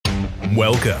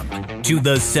Welcome to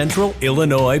the Central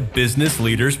Illinois Business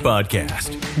Leaders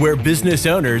Podcast, where business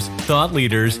owners, thought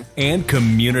leaders, and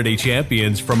community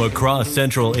champions from across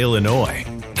Central Illinois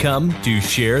come to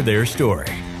share their story.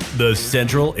 The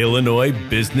Central Illinois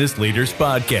Business Leaders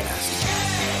Podcast.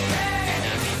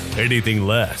 Anything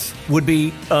less would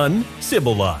be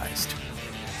uncivilized.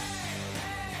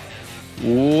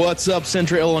 What's up,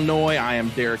 Central Illinois? I am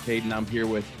Derek Hayden. I'm here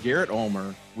with Garrett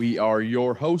Ulmer. We are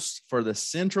your hosts for the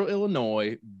Central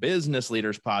Illinois Business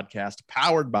Leaders Podcast,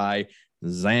 powered by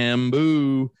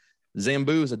Zambu.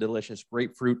 Zambu is a delicious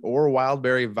grapefruit or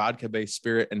wildberry vodka-based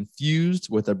spirit infused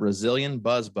with a Brazilian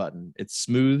buzz button. It's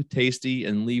smooth, tasty,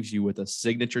 and leaves you with a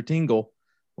signature tingle.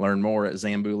 Learn more at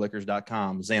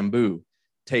ZambuLiquors.com. Zambu,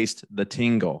 taste the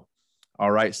tingle. All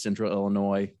right, Central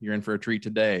Illinois, you're in for a treat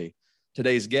today.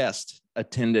 Today's guest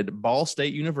attended Ball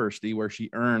State University, where she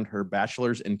earned her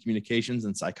bachelor's in communications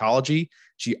and psychology.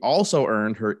 She also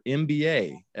earned her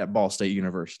MBA at Ball State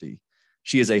University.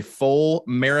 She is a full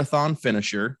marathon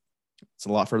finisher. It's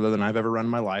a lot further than I've ever run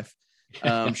in my life.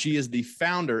 She is the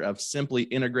founder of Simply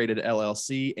Integrated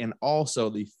LLC and also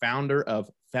the founder of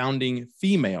Founding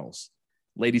Females.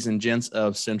 Ladies and gents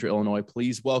of Central Illinois,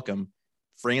 please welcome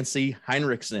Francie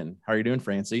Heinrichsen. How are you doing,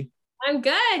 Francie? I'm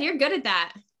good. You're good at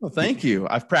that. Well, thank you.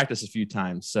 I've practiced a few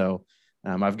times, so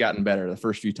I've gotten better. The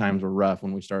first few times were rough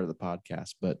when we started the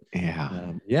podcast, but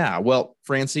yeah. Well,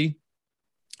 Francie,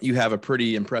 you have a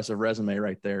pretty impressive resume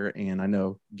right there, and I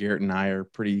know Garrett and I are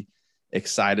pretty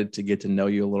excited to get to know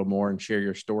you a little more and share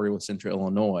your story with Central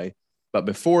Illinois. But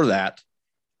before that,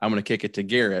 I'm going to kick it to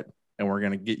Garrett, and we're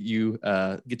going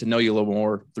to get to know you a little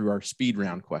more through our speed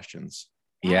round questions.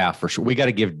 Yeah, for sure. We got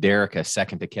to give Derek a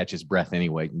second to catch his breath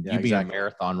anyway. Yeah, you being exactly. a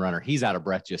marathon runner, he's out of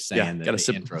breath just saying got to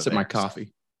sip my coffee.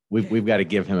 So we've got to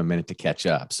give him a minute to catch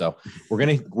up. So we're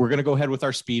gonna go ahead with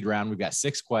our speed round. We've got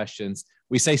 6 questions.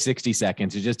 We say 60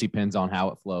 seconds. It just depends on how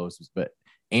it flows, but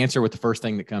answer with the first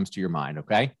thing that comes to your mind.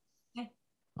 Okay.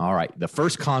 All right. The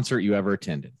first concert you ever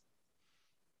attended?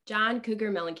 John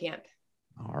Cougar Mellencamp.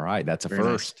 All right. That's a Very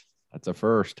first. nice. That's a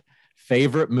first.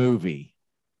 Favorite movie?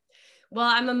 Well,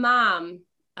 I'm a mom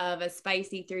of a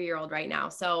spicy 3-year-old right now.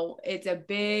 So it's a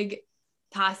big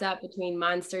toss up between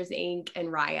Monsters, Inc. and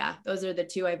Raya. Those are the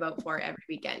 2 I vote for every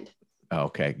weekend.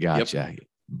 Okay. Gotcha. Yep.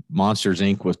 Monsters,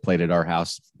 Inc. was played at our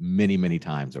house many, many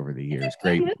times over the years.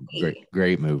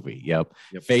 Great movie. Yep.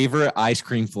 Favorite ice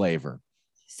cream flavor?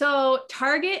 So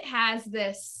Target has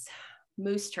this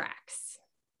Moose Tracks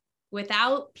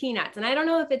without peanuts. And I don't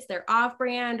know if it's their off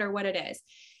brand or what it is.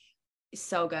 It's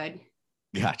so good.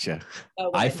 Gotcha.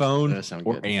 So good. iPhone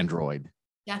or Android?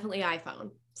 Definitely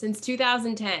iPhone. Since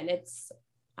 2010, it's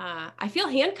I feel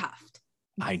handcuffed.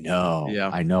 I know. Yeah.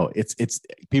 I know. It's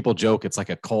people joke it's like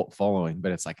a cult following,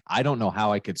 but it's like I don't know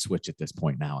how I could switch at this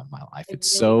point now in my life.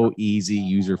 It's so easy,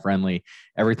 user friendly.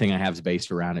 Everything I have is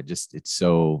based around it. Just it's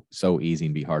so easy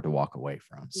and be hard to walk away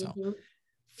from. So,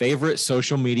 Favorite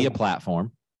social media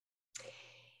platform?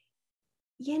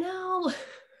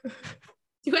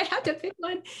 Do I have to pick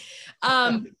one?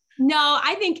 No,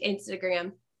 I think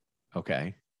Instagram.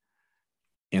 Okay.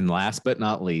 And last but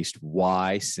not least,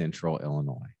 why Central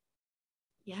Illinois?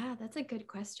 Yeah, that's a good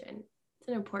question. It's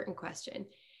an important question.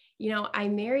 I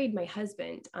married my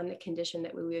husband on the condition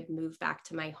that we would move back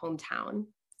to my hometown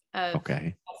of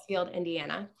Westfield,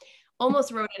 Indiana.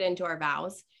 Almost wrote it into our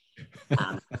vows.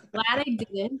 Glad I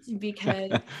didn't,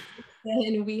 because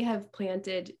then we have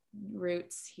planted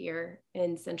roots here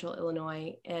in Central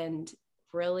Illinois, and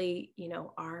really,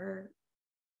 our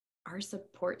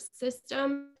support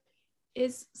system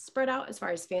is spread out as far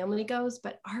as family goes,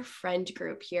 but our friend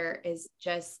group here is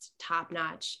just top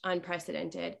notch,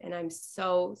 unprecedented. And I'm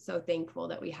so thankful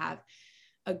that we have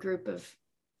a group of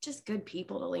just good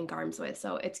people to link arms with.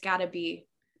 So it's gotta be,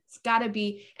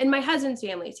 and my husband's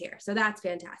family's here. So that's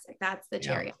fantastic. That's the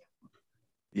cherry.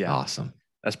 Yeah. Awesome.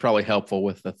 That's probably helpful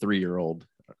with the 3-year-old.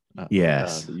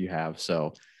 Yes. That you have.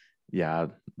 So yeah,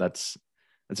 that's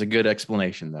a good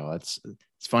explanation though. It's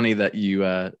funny that you,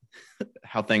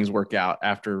 how things work out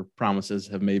after promises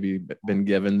have maybe been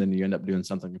given, then you end up doing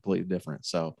something completely different.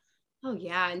 So. Oh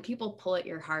yeah. And people pull at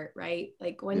your heart, right?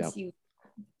 Like once you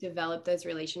develop those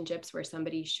relationships where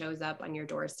somebody shows up on your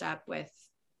doorstep with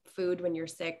food when you're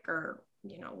sick or,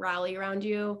 rally around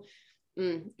you.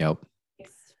 Yep.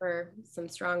 Thanks for some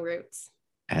strong roots.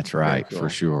 That's right. Cool. For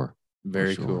sure.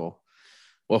 Very cool.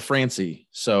 Well, Francie,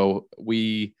 so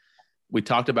we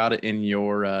talked about it in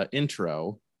your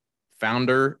intro,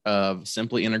 founder of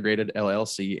Simply Integrated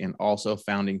LLC and also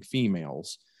Founding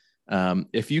Females.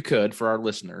 If you could, for our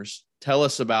listeners, tell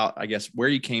us about, I guess, where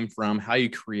you came from, how you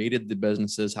created the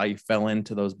businesses, how you fell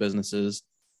into those businesses,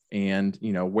 and,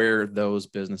 you know, where those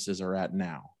businesses are at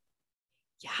now?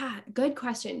 Yeah, good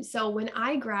question. So when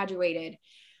I graduated,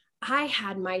 I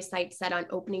had my sights set on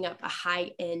opening up a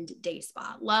high-end day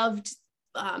spa. Loved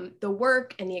the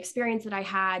work and the experience that I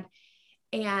had.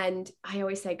 And I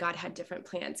always say God had different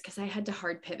plans because I had to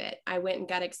hard pivot. I went and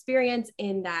got experience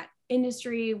in that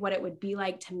industry, what it would be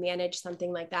like to manage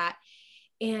something like that,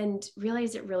 and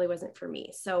realized it really wasn't for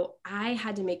me. So I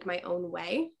had to make my own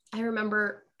way. I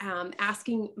remember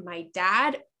asking my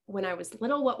dad when I was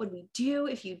little, what would we do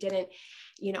if you didn't,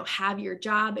 you know, have your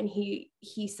job? And he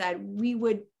said, we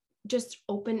would just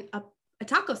open up a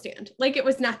taco stand. Like it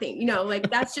was nothing, you know, like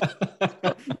that's just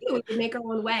what we do. We would make our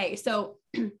own way. So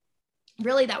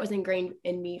really that was ingrained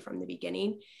in me from the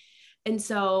beginning. And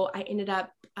so I ended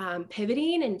up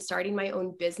pivoting and starting my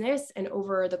own business. And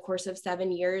over the course of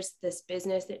 7 years, this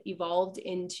business that evolved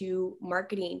into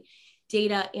marketing,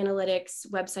 data analytics,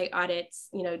 website audits,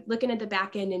 you know, looking at the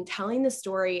back end and telling the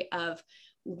story of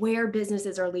where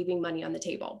businesses are leaving money on the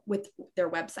table with their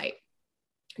website.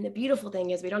 And the beautiful thing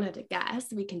is we don't have to guess,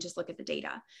 we can just look at the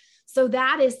data. So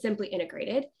that is Simply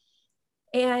Integrated.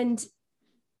 And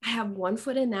I have one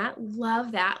foot in that,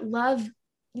 love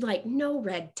like no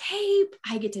red tape.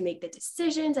 I get to make the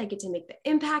decisions. I get to make the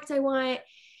impact I want.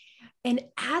 And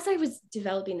as I was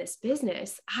developing this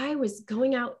business, I was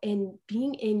going out and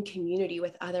being in community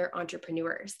with other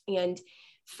entrepreneurs and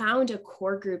found a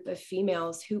core group of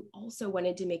females who also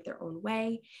wanted to make their own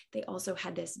way. They also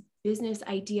had this business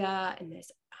idea and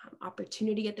this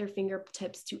opportunity at their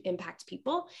fingertips to impact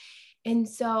people. And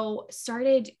so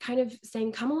started kind of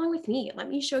saying, come along with me. Let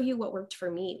me show you what worked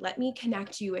for me. Let me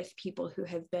connect you with people who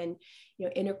have been, you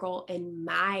know, integral in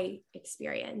my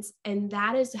experience. And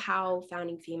that is how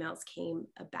Founding Females came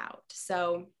about.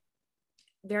 So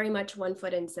very much one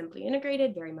foot in Simply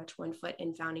Integrated, very much one foot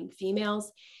in Founding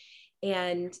Females.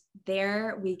 And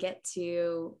there we get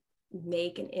to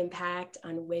make an impact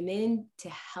on women to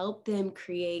help them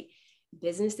create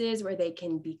businesses where they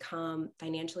can become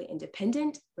financially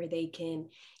independent, where they can,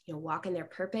 you know, walk in their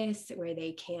purpose, where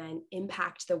they can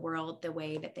impact the world the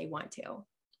way that they want to.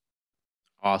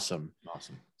 Awesome.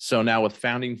 So now with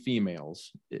Founding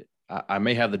Females, I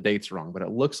may have the dates wrong, but it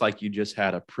looks like you just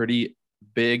had a pretty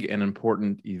big and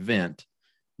important event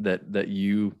that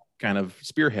you kind of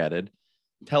spearheaded.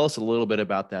 Tell us a little bit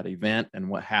about that event and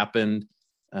what happened,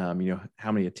 you know,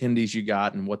 how many attendees you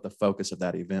got and what the focus of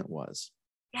that event was.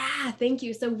 Yeah, thank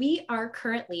you. So we are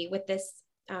currently, with this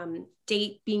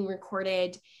date being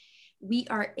recorded, we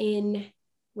are in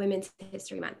Women's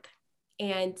History Month.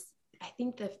 And I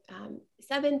think the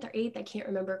 7th or 8th, I can't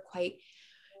remember quite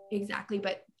exactly,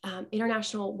 but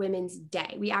International Women's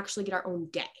Day. We actually get our own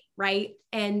day, right?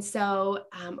 And so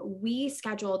we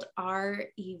scheduled our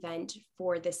event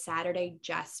for the Saturday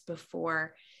just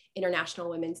before International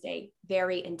Women's Day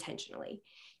very intentionally,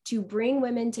 to bring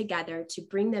women together, to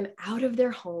bring them out of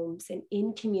their homes and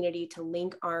in community to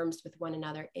link arms with one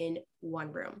another in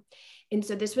one room. And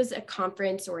so this was a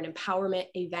conference or an empowerment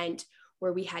event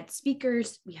where we had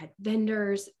speakers, we had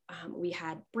vendors, we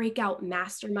had breakout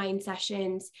mastermind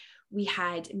sessions, we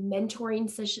had mentoring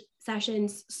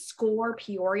sessions. SCORE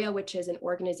Peoria, which is an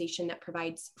organization that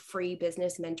provides free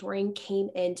business mentoring, came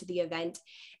into the event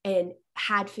and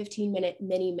had 15-minute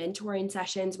mini mentoring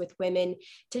sessions with women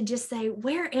to just say,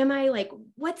 where am I? Like,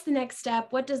 what's the next step?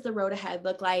 What does the road ahead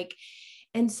look like?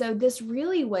 And so this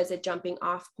really was a jumping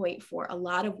off point for a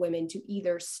lot of women to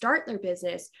either start their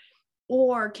business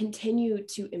or continue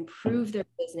to improve their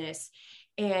business.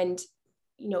 And,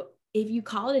 you know, if you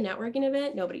call it a networking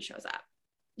event, nobody shows up.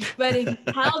 But if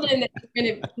you tell them that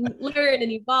you're going to learn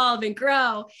and evolve and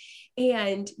grow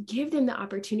and give them the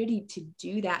opportunity to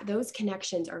do that, those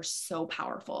connections are so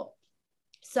powerful.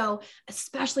 So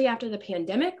especially after the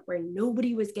pandemic, where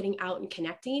nobody was getting out and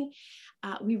connecting,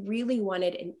 we really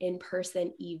wanted an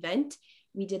in-person event.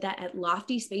 We did that at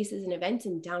Lofty Spaces and Events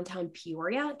in downtown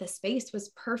Peoria. The space was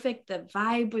perfect. The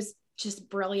vibe was just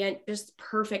brilliant, just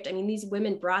perfect. I mean, these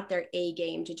women brought their A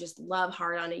game to just love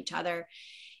hard on each other,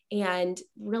 and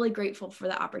really grateful for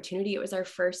the opportunity. It was our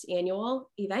first annual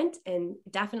event and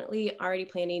definitely already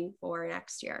planning for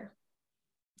next year.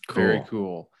 Cool. Very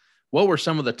cool. What were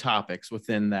some of the topics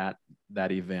within that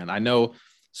event? I know,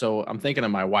 so I'm thinking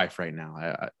of my wife right now.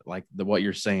 I like what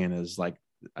you're saying is like,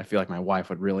 I feel like my wife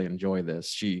would really enjoy this.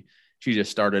 She just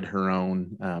started her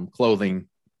own clothing,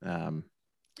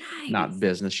 nice. Not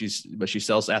business. But she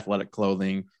sells athletic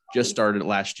clothing. Just started it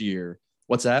last year.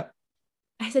 What's that?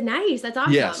 I said, nice. That's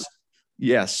awesome.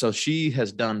 Yes. So she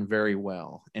has done very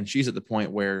well. And she's at the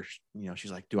point where, you know,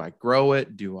 she's like, do I grow it?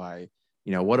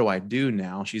 What do I do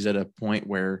now? She's at a point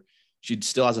where she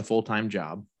still has a full-time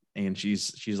job. And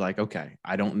she's like, okay,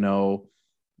 I don't know.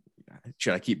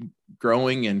 Should I keep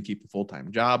growing and keep a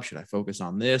full-time job? Should I focus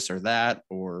on this or that,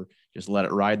 or just let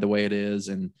it ride the way it is?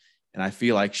 And I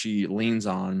feel like she leans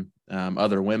on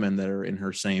other women that are in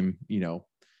her same,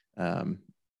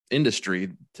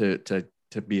 industry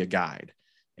to be a guide.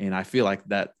 And I feel like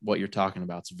that what you're talking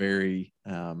about is very,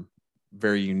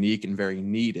 very unique and very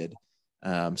needed.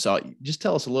 So just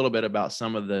tell us a little bit about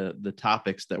some of the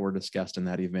topics that were discussed in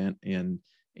that event and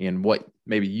what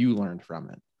maybe you learned from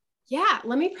it. Yeah,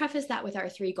 let me preface that with our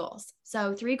 3 goals.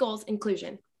 So 3 goals: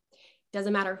 inclusion.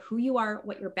 Doesn't matter who you are,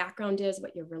 what your background is,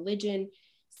 what your religion,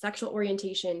 sexual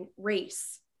orientation,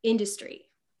 race, industry.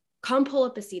 Come pull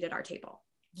up a seat at our table.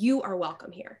 You are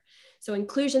welcome here. So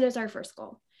inclusion is our first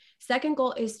goal. Second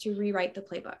goal is to rewrite the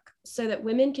playbook so that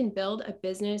women can build a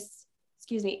business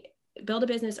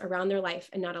around their life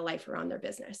and not a life around their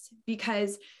business.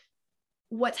 Because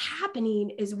what's happening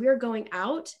is we're going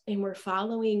out and we're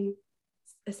following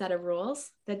a set of rules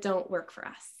that don't work for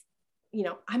us.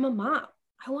 I'm a mom.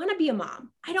 I want to be a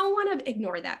mom. I don't want to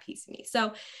ignore that piece of me.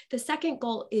 So the second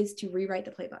goal is to rewrite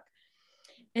the playbook.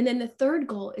 And then the third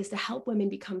goal is to help women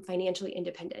become financially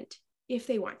independent if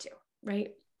they want to, right?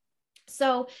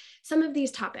 So some of these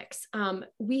topics,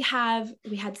 we had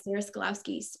Sarah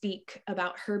Skalowski speak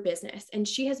about her business, and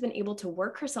she has been able to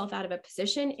work herself out of a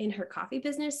position in her coffee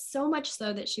business, so much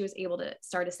so that she was able to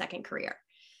start a second career.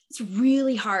 It's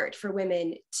really hard for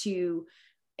women to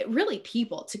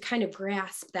kind of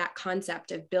grasp that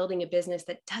concept of building a business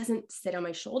that doesn't sit on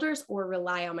my shoulders or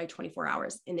rely on my 24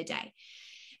 hours in the day.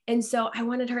 And so I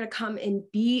wanted her to come and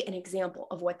be an example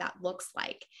of what that looks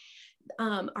like.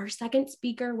 Our second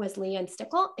speaker was Leanne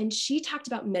Stickle, and she talked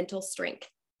about mental strength,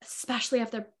 especially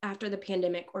after the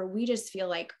pandemic, where we just feel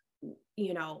like,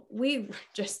 we've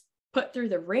just put through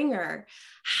the ringer.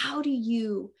 How do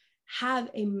you have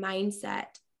a mindset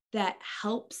that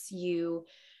helps you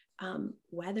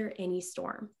weather any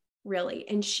storm, really?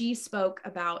 And she spoke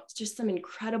about just some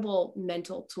incredible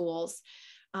mental tools.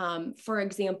 For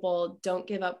example, don't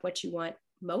give up what you want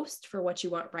most for what you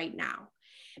want right now,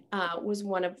 was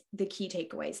one of the key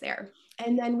takeaways there.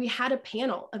 And then we had a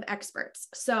panel of experts.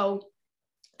 So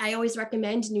I always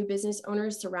recommend new business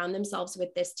owners surround themselves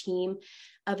with this team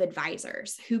of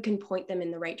advisors who can point them in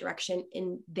the right direction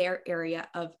in their area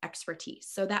of expertise.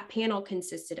 So that panel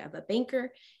consisted of a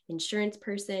banker, insurance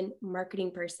person,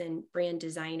 marketing person, brand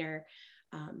designer,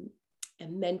 a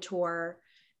mentor,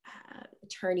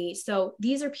 attorney. So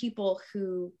these are people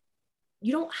who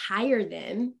you don't hire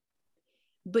them,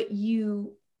 but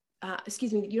you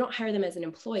don't hire them as an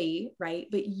employee, right?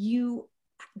 But you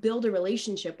build a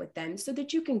relationship with them so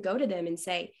that you can go to them and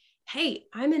say, hey,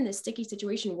 I'm in this sticky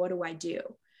situation. What do I do?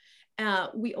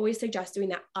 We always suggest doing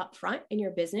that upfront in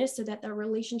your business so that the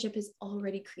relationship is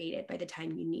already created by the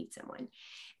time you need someone.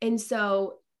 And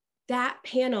so that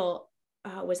panel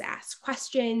was asked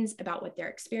questions about what their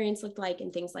experience looked like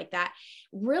and things like that,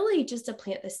 really just to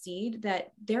plant the seed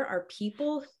that there are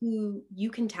people who you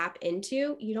can tap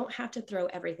into. You don't have to throw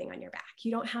everything on your back.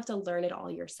 You don't have to learn it all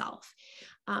yourself.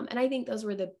 And I think those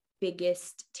were the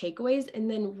biggest takeaways. And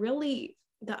then really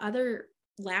the other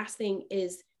last thing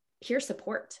is peer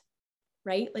support,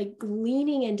 right? Like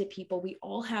leaning into people. We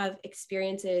all have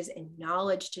experiences and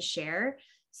knowledge to share.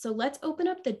 So let's open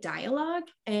up the dialogue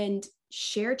and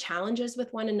share challenges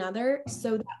with one another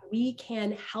so that we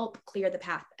can help clear the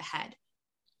path ahead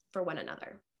for one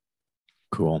another.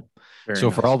 Cool. Very so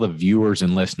nice. For all the viewers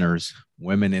and listeners,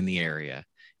 women in the area,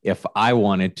 if I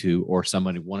wanted to, or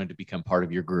somebody wanted to become part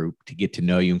of your group to get to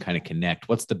know you and kind of connect,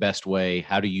 what's the best way?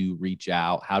 How do you reach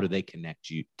out? How do they connect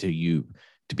you to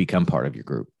become part of your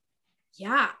group?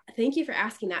 Yeah, thank you for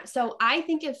asking that. So I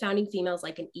think of Founding Females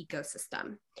like an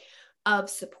ecosystem of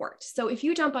support. So if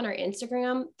you jump on our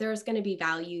Instagram, there's going to be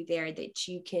value there that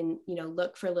you can,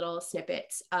 look for little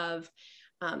snippets of,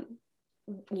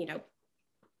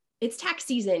 it's tax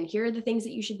season. Here are the things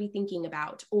that you should be thinking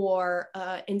about, or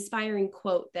inspiring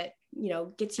quote that,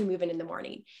 gets you moving in the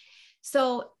morning.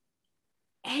 So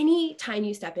anytime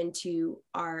you step into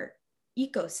our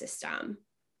ecosystem,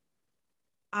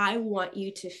 I want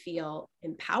you to feel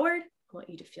empowered. I want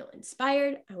you to feel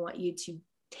inspired. I want you to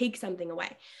take something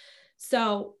away.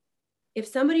 So if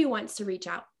somebody wants to reach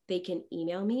out, they can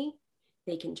email me,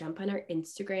 they can jump on our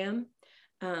Instagram,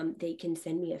 they can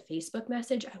send me a Facebook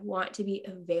message. I want to be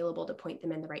available to point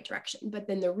them in the right direction. But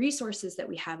then the resources that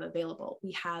we have available,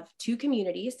 we have 2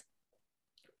 communities.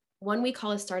 One we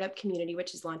call a startup community,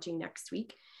 which is launching next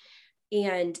week.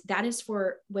 And that is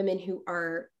for women who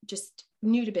are just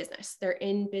new to business. They're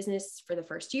in business for the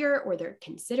first year, or they're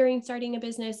considering starting a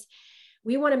business.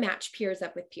 We want to match peers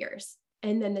up with peers.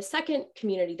 And then the second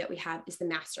community that we have is the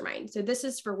mastermind. So this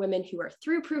is for women who are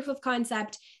through proof of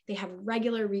concept. They have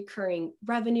regular recurring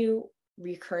revenue,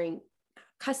 recurring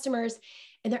customers,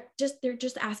 and they're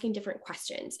just asking different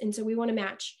questions. And so we want to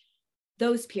match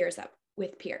those peers up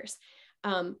with peers.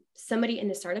 Somebody in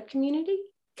the startup community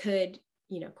could,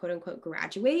 quote unquote,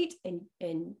 graduate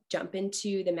and jump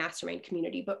into the mastermind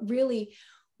community. But really,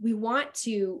 we want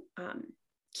to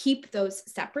keep those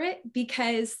separate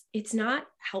because it's not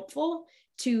helpful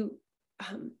to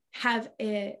have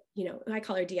I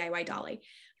call her DIY Dolly,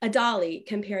 a Dolly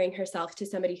comparing herself to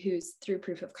somebody who's through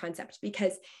proof of concept,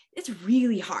 because it's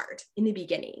really hard in the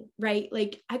beginning, right?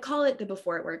 Like I call it the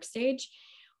before it works stage,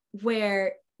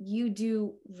 where you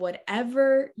do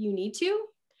whatever you need to,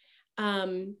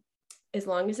 as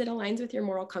long as it aligns with your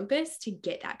moral compass to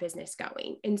get that business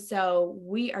going. And so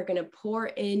we are going to pour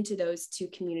into those two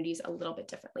communities a little bit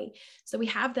differently. So we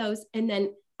have those. And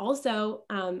then also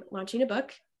launching a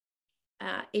book,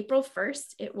 April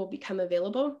 1st, it will become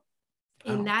available.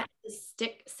 Oh. And that is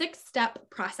a 6-step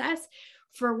process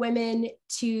for women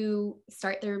to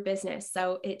start their business.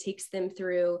 So it takes them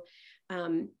through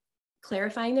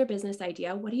clarifying their business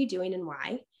idea. What are you doing and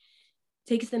why?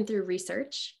 Takes them through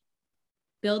research,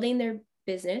 building their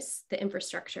business, the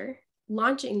infrastructure,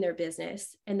 launching their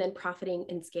business, and then profiting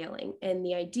and scaling. And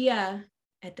the idea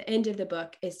at the end of the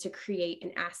book is to create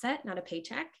an asset, not a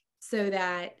paycheck, so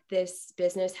that this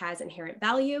business has inherent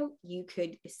value. You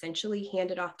could essentially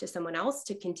hand it off to someone else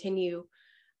to continue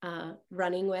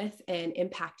running with and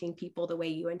impacting people the way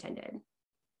you intended.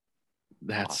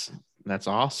 That's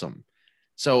awesome.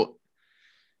 So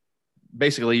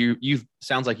basically you've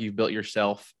sounds like you've built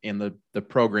yourself in the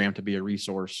program to be a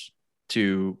resource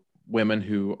to women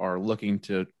who are looking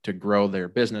to grow their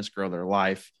business, grow their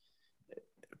life,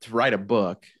 to write a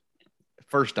book.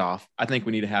 First off, I think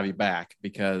we need to have you back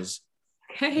because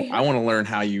I want to learn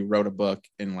how you wrote a book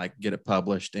and like get it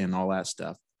published and all that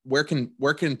stuff. Where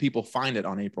can people find it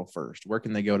on April 1st? Where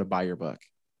can they go to buy your book?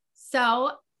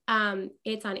 So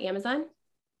it's on Amazon.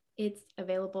 It's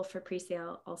available for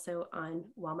pre-sale also on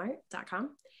Walmart.com.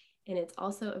 And it's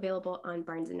also available on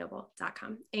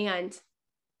BarnesandNoble.com and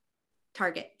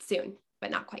Target soon,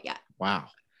 but not quite yet. Wow.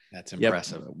 That's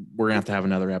impressive. Yep. We're going to have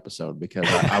another episode because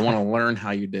I want to learn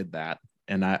how you did that.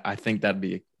 And I think that'd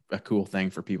be a cool thing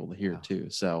for people to hear too.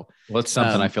 So it's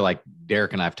something I feel like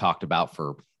Derek and I have talked about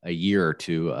for a year or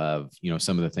two of,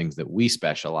 some of the things that we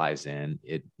specialize in.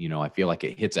 It, I feel like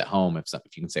it hits at home if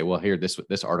you can say, well, here,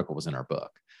 this article was in our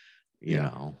book,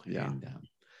 And,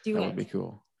 that would be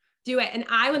cool. Do it. And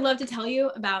I would love to tell you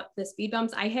about the speed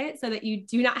bumps I hit so that you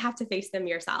do not have to face them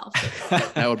yourself.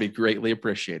 That would be greatly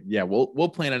appreciated. Yeah. We'll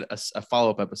plan a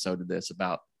follow-up episode to this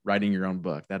about writing your own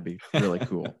book. That'd be really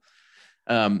cool.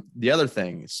 The other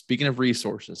thing, speaking of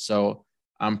resources, so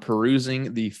I'm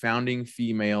perusing the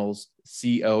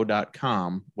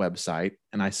foundingfemalesco.com website,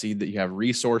 and I see that you have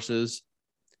resources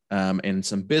and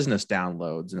some business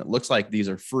downloads, and it looks like these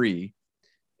are free.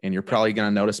 And you're probably going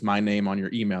to notice my name on your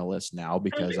email list now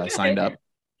because I signed up.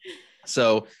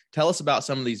 So tell us about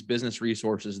some of these business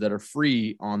resources that are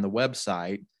free on the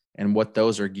website and what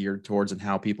those are geared towards and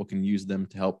how people can use them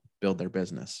to help build their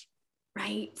business.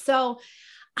 Right. So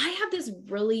I have this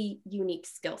really unique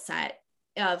skill set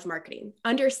of marketing,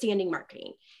 understanding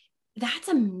marketing. That's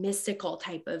a mystical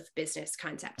type of business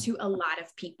concept to a lot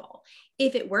of people.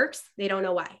 If it works, they don't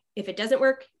know why. If it doesn't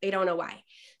work, they don't know why.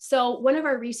 So one of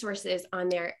our resources on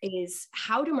there is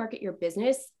how to market your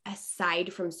business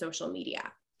aside from social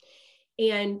media.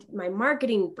 And my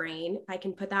marketing brain, if I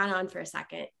can put that on for a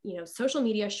second, social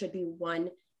media should be one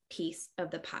piece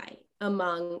of the pie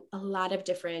among a lot of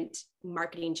different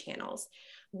marketing channels.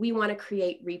 We want to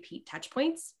create repeat touch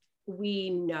points. We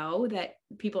know that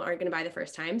people aren't going to buy the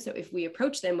first time. So if we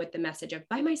approach them with the message of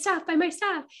buy my stuff,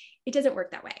 it doesn't work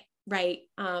that way, right?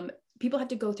 People have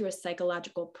to go through a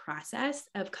psychological process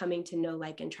of coming to know,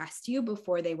 like, and trust you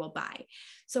before they will buy.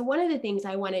 So one of the things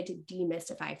I wanted to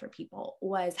demystify for people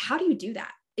was, how do you do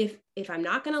that? If I'm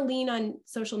not going to lean on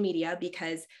social media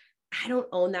because I don't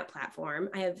own that platform,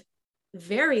 I have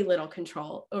very little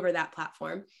control over that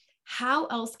platform, how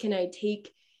else can I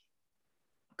take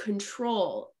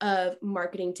control of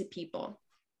marketing to people?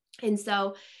 And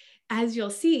so as you'll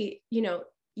see,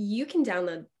 you can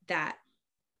download that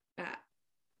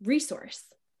resource,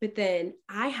 but then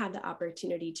I have the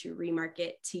opportunity to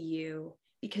remarket to you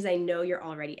because I know you're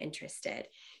already interested.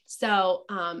 So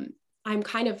I'm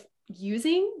kind of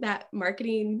using that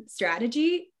marketing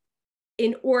strategy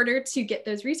in order to get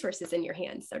those resources in your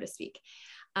hands, so to speak.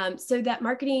 So that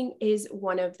marketing is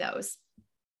one of those.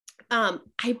 I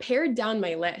pared down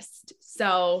my list.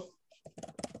 So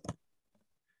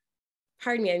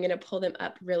pardon me, I'm going to pull them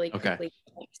up really quickly.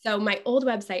 Okay. So my old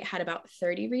website had about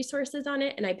 30 resources on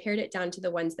it, and I pared it down to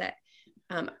the ones that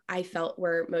I felt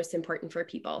were most important for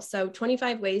people. So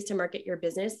 25 ways to market your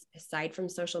business aside from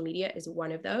social media is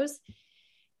one of those.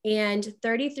 And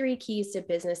 33 keys to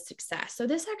business success. So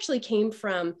this actually came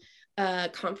from a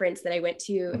conference that I went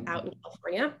to out in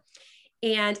California.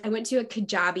 And I went to a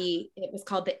Kajabi. It was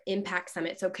called the Impact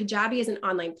Summit. So Kajabi is an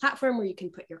online platform where you can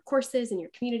put your courses and your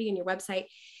community and your website.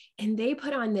 And they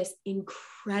put on this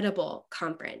incredible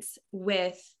conference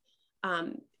with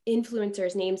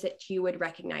influencers, names that you would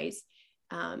recognize.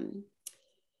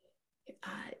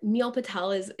 Neil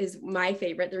Patel is my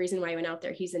favorite. The reason why I went out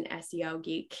there, he's an SEO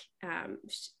geek.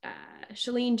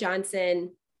 Chalene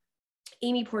Johnson,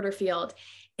 Amy Porterfield.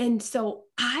 And so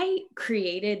I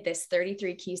created this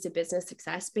 33 keys to business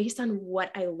success based on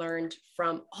what I learned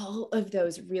from all of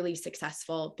those really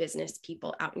successful business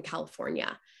people out in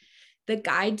California. The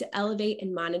guide to elevate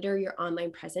and monitor your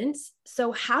online presence.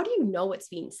 So how do you know what's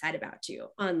being said about you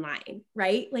online,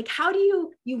 right? Like, how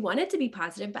do you want it to be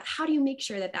positive, but how do you make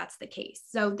sure that that's the case?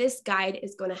 So this guide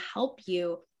is going to help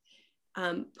you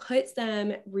put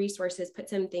some resources, put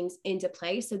some things into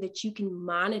place so that you can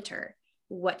monitor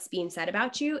what's being said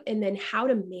about you and then how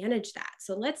to manage that.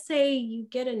 So let's say you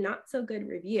get a not so good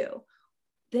review.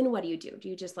 Then what do? Do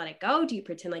you just let it go? Do you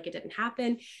pretend like it didn't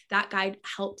happen? That guide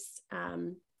helps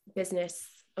business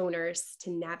owners to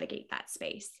navigate that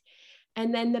space.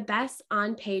 And then the best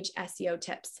on-page SEO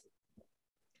tips.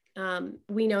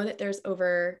 We know that there's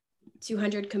over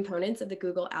 200 components of the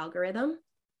Google algorithm.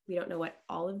 We don't know what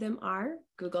all of them are.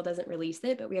 Google doesn't release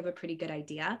it, but we have a pretty good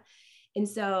idea. And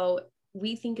so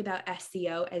we think about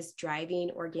SEO as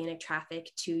driving organic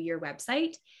traffic to your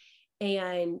website.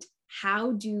 And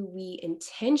how do we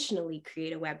intentionally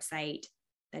create a website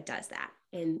that does that?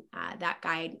 And that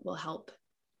guide will help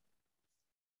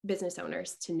business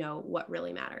owners to know what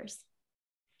really matters.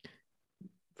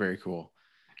 Very cool.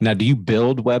 Now, do you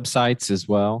build websites as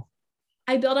well?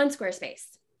 I build on Squarespace.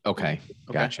 Okay.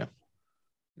 Gotcha.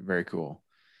 Very cool.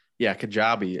 Yeah,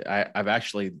 Kajabi. I've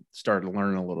actually started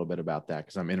learning a little bit about that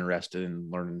because I'm interested in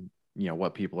learning,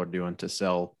 what people are doing to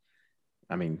sell.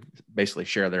 I mean, basically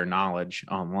share their knowledge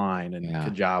online, and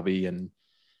Kajabi, and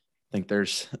I think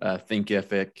there's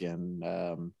Thinkific,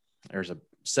 and there's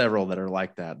several that are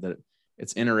like that. That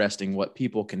it's interesting what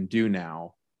people can do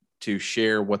now to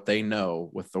share what they know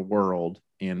with the world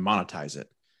and monetize it.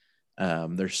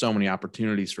 There's so many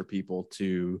opportunities for people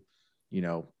to,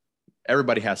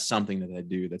 everybody has something that they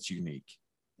do that's unique,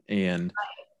 and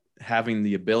having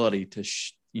the ability to,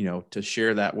 to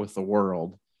share that with the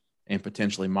world and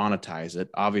potentially monetize it.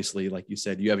 Obviously, like you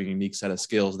said, you have a unique set of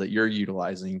skills that you're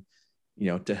utilizing,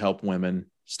 to help women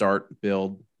start,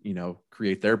 build,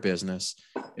 create their business.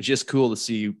 It's just cool to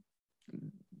see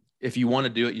if you want to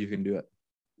do it, you can do it.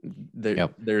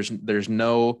 There's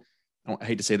no, I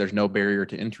hate to say there's no barrier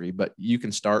to entry, but you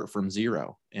can start from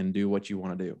zero and do what you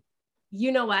want to do.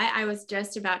 You know what? I was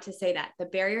just about to say that the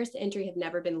barriers to entry have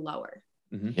never been lower.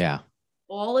 Mm-hmm. Yeah.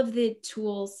 All of the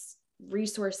tools,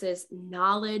 resources,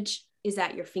 knowledge is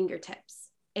at your fingertips.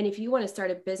 And if you want to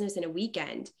start a business in a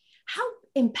weekend, how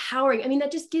empowering. I mean,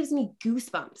 that just gives me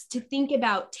goosebumps to think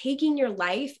about taking your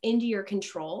life into your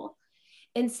control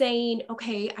and saying,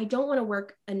 okay, I don't want to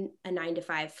work a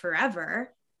 9-to-5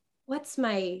 forever. What am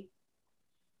I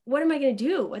going to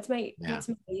do? What's my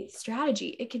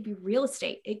strategy? It could be real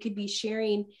estate. It could be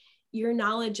sharing your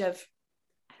knowledge of,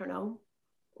 I don't know,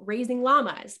 raising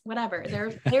llamas, whatever. There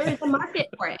is a market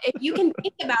for it. If you can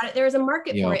think about it, there is a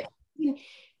market for it. You can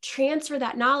transfer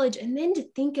that knowledge, and then to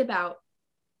think about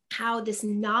how this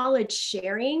knowledge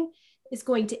sharing is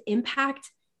going to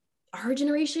impact our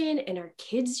generation and our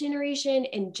kids' generation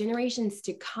and generations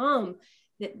to come,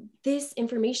 that this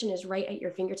information is right at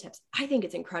your fingertips. I think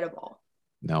it's incredible.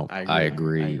 No, I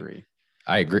agree.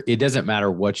 It doesn't matter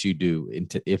what you do.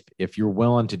 If you're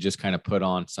willing to just kind of put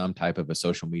on some type of a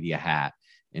social media hat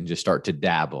and just start to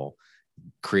dabble,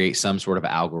 create some sort of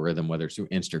algorithm, whether it's through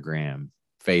Instagram,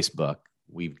 Facebook.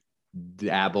 We've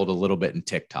dabbled a little bit in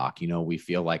TikTok. We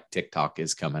feel like TikTok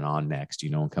is coming on next,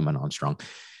 and coming on strong.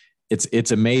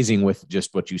 It's amazing with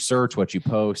just what you search, what you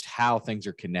post, how things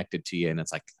are connected to you. And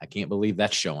it's like, I can't believe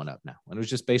that's showing up now. And it was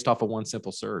just based off of one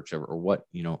simple search or what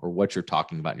you're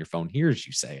talking about in your phone. Here's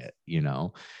you say it,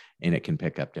 and it can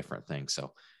pick up different things.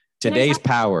 So today's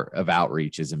power of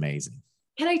outreach is amazing.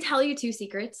 Can I tell you 2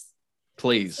 secrets?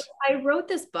 Please. So I wrote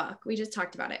this book. We just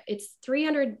talked about it. It's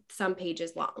 300 some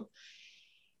pages long.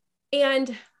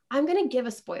 And I'm going to give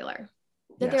a spoiler.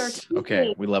 That there are 2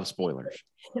 things. We love spoilers.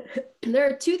 There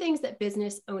are 2 things that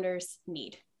business owners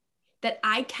need that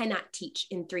I cannot teach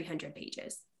in 300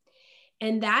 pages.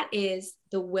 And that is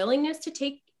the willingness to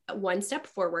take one step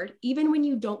forward, even when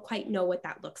you don't quite know what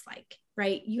that looks like,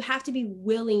 right? You have to be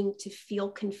willing to feel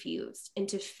confused and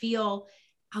to feel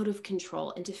out of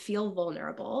control and to feel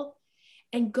vulnerable,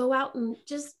 and go out and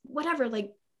just whatever,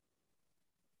 like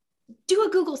do a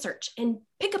Google search and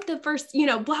pick up the first,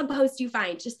 blog post you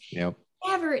find, just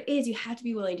whatever it is, you have to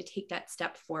be willing to take that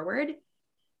step forward.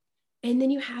 And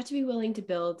then you have to be willing to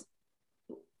build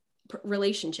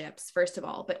relationships, first of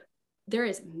all, but there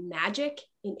is magic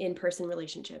in in-person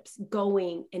relationships,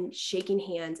 going and shaking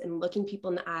hands and looking people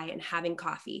in the eye and having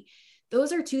coffee.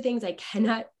 Those are two things I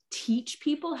cannot teach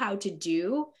people how to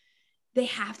do. They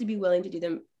have to be willing to do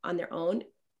them on their own.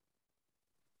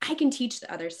 I can teach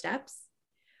the other steps,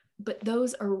 but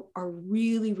those are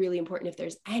really, really important. If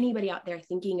there's anybody out there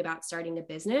thinking about starting a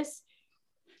business,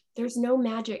 there's no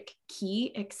magic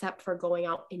key except for going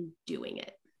out and doing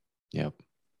it. Yep.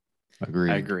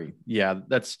 Agreed. I agree. Yeah.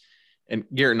 And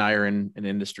Garrett and I are in an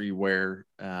industry where,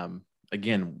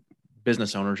 again,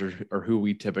 business owners are who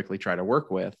we typically try to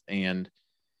work with. And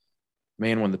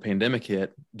man, when the pandemic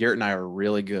hit, Garrett and I are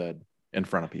really good in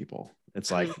front of people.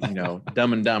 It's like,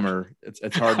 Dumb and Dumber.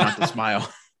 It's hard not to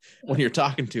smile when you're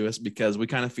talking to us, because we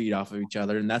kind of feed off of each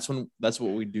other. And that's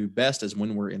what we do best, is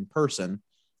when we're in person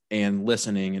and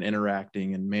listening and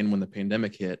interacting. And man, when the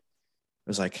pandemic hit, it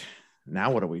was like,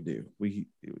 now what do we do?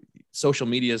 Social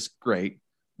media is great.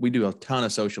 We do a ton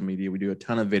of social media. We do a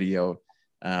ton of video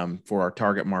for our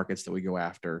target markets that we go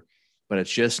after, but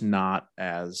it's just not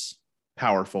as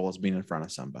powerful as being in front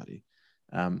of somebody.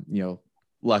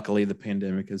 Luckily the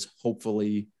pandemic is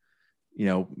hopefully,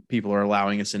 people are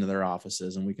allowing us into their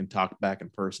offices and we can talk back in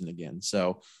person again.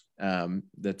 So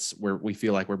that's where we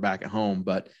feel like we're back at home.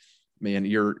 But man,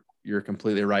 you're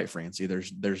completely right, Francie.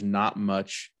 There's not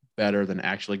much better than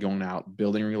actually going out,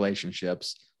 building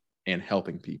relationships and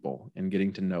helping people and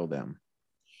getting to know them.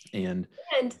 And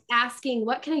asking,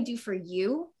 what can I do for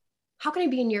you? How can I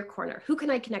be in your corner? Who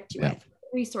can I connect you with? What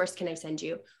resource can I send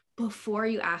you, before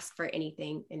you ask for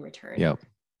anything in return? Yep.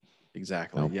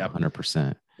 Exactly. Nope, yeah.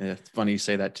 100%. It's funny you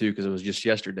say that too, because it was just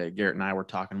yesterday, Garrett and I were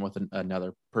talking with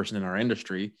another person in our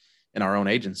industry, in our own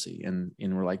agency. And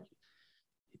we're like,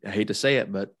 I hate to say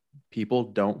it, but people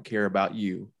don't care about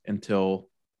you until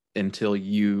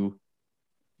you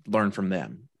learn from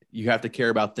them. You have to care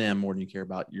about them more than you care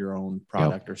about your own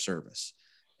product or service.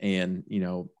 And,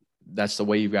 that's the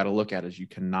way you've got to look at it. Is you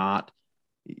cannot,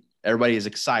 everybody is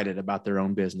excited about their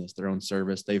own business, their own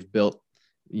service. They've built,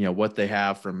 what they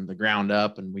have from the ground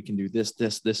up, and we can do this,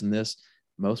 and this.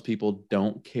 Most people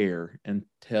don't care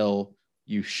until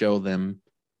you show them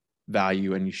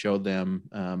value and you show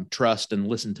them trust and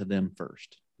listen to them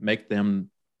first. Make them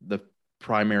the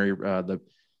primary,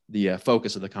 the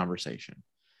focus of the conversation.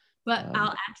 But I'll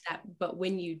add to that. But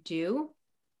when you do,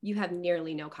 you have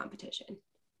nearly no competition.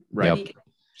 Right. Because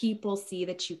people see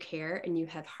that you care and you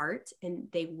have heart, and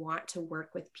they want to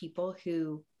work with people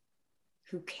who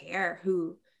care,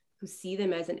 who see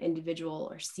them as an individual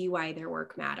or see why their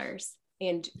work matters.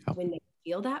 And when they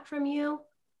feel that from you,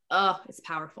 it's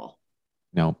powerful.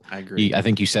 No, I agree. I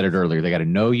think you said it earlier. They got to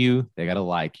know you, they got to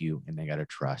like you, and they got to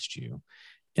trust you.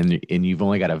 And you've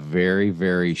only got a very,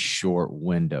 very short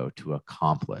window to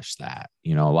accomplish that.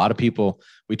 A lot of people,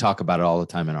 we talk about it all the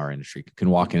time in our industry, can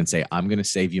walk in and say, I'm going to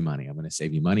save you money. I'm going to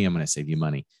save you money. I'm going to save you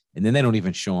money. And then they don't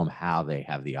even show them how they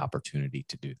have the opportunity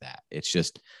to do that. It's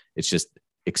just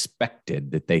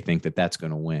expected that they think that that's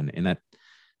going to win. And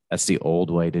that's the old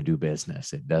way to do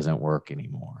business. It doesn't work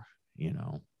anymore,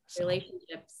 So. Relationships.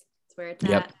 That's where it's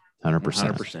at.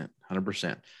 100%.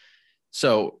 100%.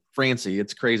 So Francie,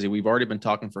 it's crazy. We've already been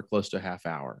talking for close to a half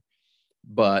hour,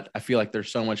 but I feel like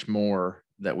there's so much more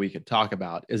that we could talk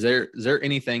about. Is there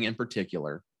anything in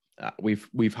particular? We've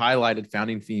highlighted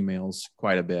Founding Females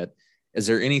quite a bit. Is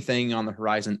there anything on the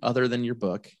horizon other than your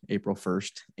book, April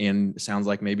 1st? And it sounds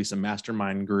like maybe some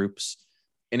mastermind groups.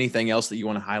 Anything else that you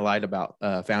want to highlight about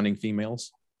Founding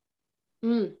Females?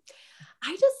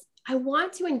 I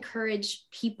want to encourage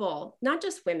people, not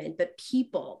just women, but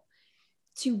people,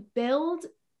 to build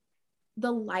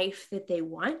the life that they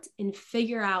want and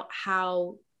figure out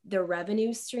how the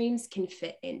revenue streams can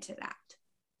fit into that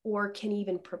or can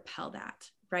even propel that,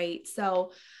 right?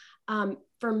 So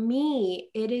for me,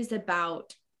 it is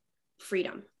about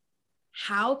freedom.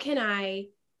 How can I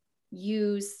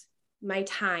use my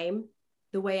time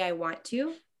the way I want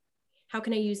to? How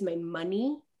can I use my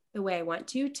money the way I want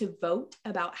to vote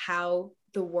about how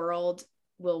the world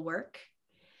will work?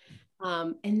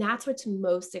 And that's what's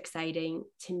most exciting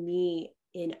to me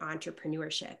in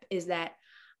entrepreneurship, is that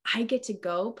I get to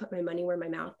go put my money where my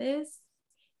mouth is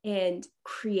and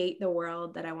create the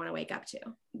world that I want to wake up to,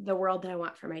 the world that I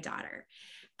want for my daughter.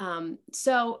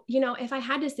 So, if I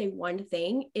had to say one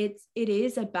thing, it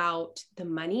is about the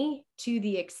money to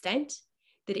the extent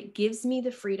that it gives me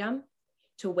the freedom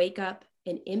to wake up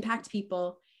and impact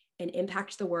people and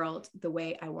impact the world the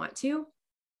way I want to.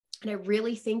 And I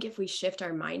really think if we shift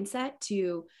our mindset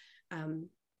to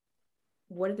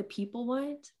what do the people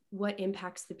want? What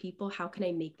impacts the people? How can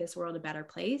I make this world a better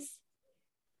place?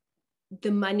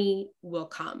 The money will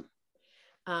come.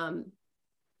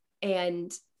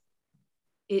 And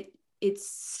it's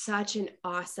such an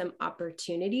awesome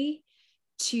opportunity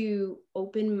to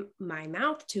open my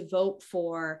mouth, to vote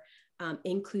for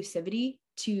inclusivity,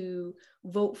 to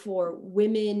vote for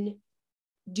women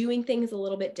doing things a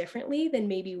little bit differently than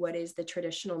maybe what is the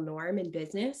traditional norm in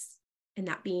business, and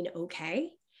that being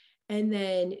okay. And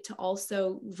then to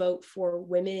also vote for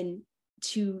women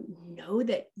to know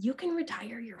that you can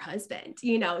retire your husband,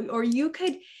 or you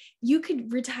could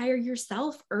retire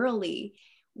yourself early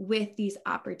with these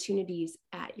opportunities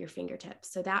at your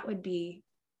fingertips. So that would be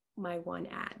my one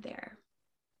ad there.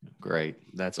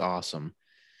 Great. That's awesome.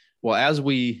 Well,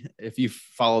 if you've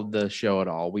followed the show at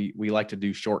all, we like to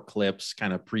do short clips,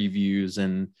 kind of previews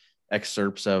and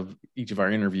excerpts of each of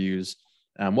our interviews.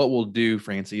 What we'll do,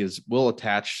 Francie, is we'll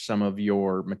attach some of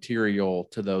your material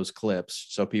to those clips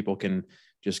so people can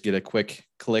just get a quick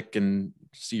click and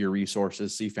see your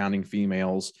resources, see Founding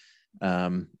Females.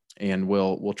 And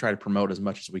we'll try to promote as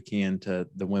much as we can to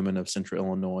the women of Central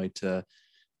Illinois to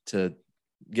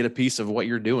get a piece of what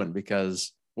you're doing,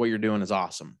 because what you're doing is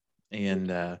awesome.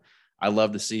 And I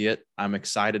love to see it. I'm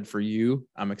excited for you.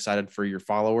 I'm excited for your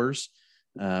followers.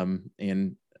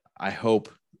 And I hope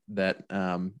that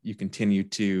you continue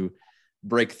to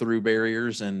break through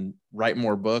barriers and write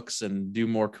more books and do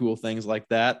more cool things like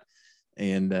that.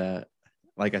 And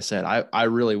like I said, I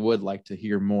really would like to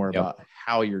hear more about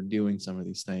how you're doing some of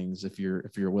these things if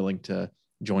you're willing to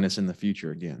join us in the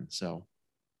future again. So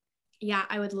yeah,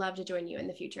 I would love to join you in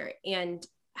the future. And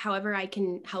however I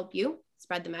can help you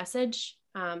spread the message,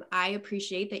 I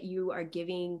appreciate that you are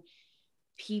giving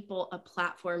people a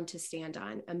platform to stand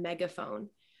on, a megaphone.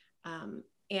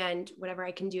 And whatever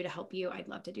I can do to help you, I'd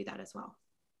love to do that as well.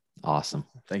 Awesome.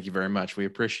 Thank you very much. We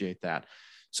appreciate that.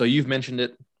 So you've mentioned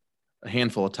it a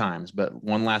handful of times, but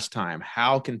one last time,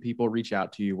 how can people reach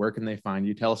out to you? Where can they find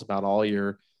you? Tell us about all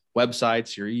your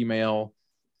websites, your email,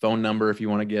 phone number, if you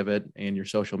want to give it, and your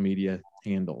social media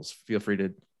handles. Feel free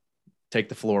to take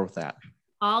the floor with that.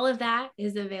 All of that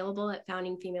is available at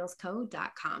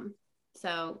foundingfemalesco.com.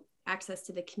 So access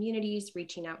to the communities,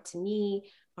 reaching out to me,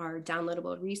 our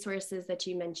downloadable resources that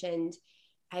you mentioned,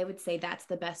 I would say that's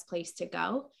the best place to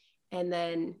go. And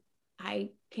then I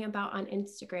camp out on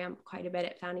Instagram quite a bit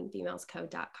at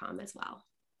foundingfemalesco.com as well.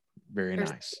 Very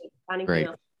nice. Great.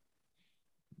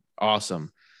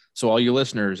 Awesome. So all you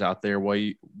listeners out there, while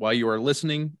you are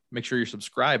listening, make sure you're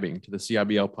subscribing to the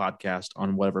CIBL podcast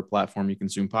on whatever platform you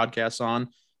consume podcasts on.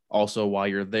 Also, while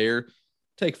you're there,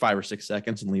 take 5 or 6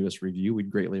 seconds and leave us a review.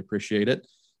 We'd greatly appreciate it.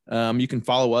 You can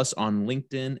follow us on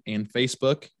LinkedIn and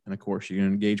Facebook. And of course, you can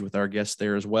engage with our guests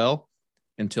there as well.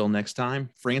 Until next time,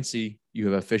 Francie, you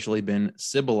have officially been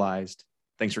civilized.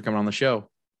 Thanks for coming on the show.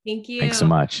 Thank you. Thanks so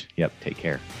much. Yep. Take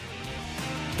care.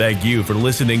 Thank you for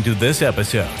listening to this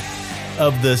episode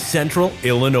of the Central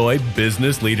Illinois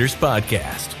Business Leaders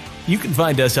Podcast. You can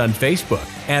find us on Facebook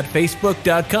at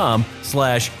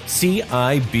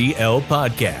facebook.com/CIBL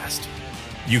podcast.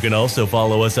 You can also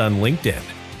follow us on LinkedIn.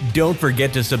 Don't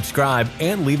forget to subscribe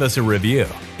and leave us a review.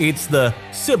 It's the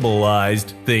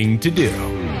civilized thing to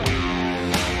do.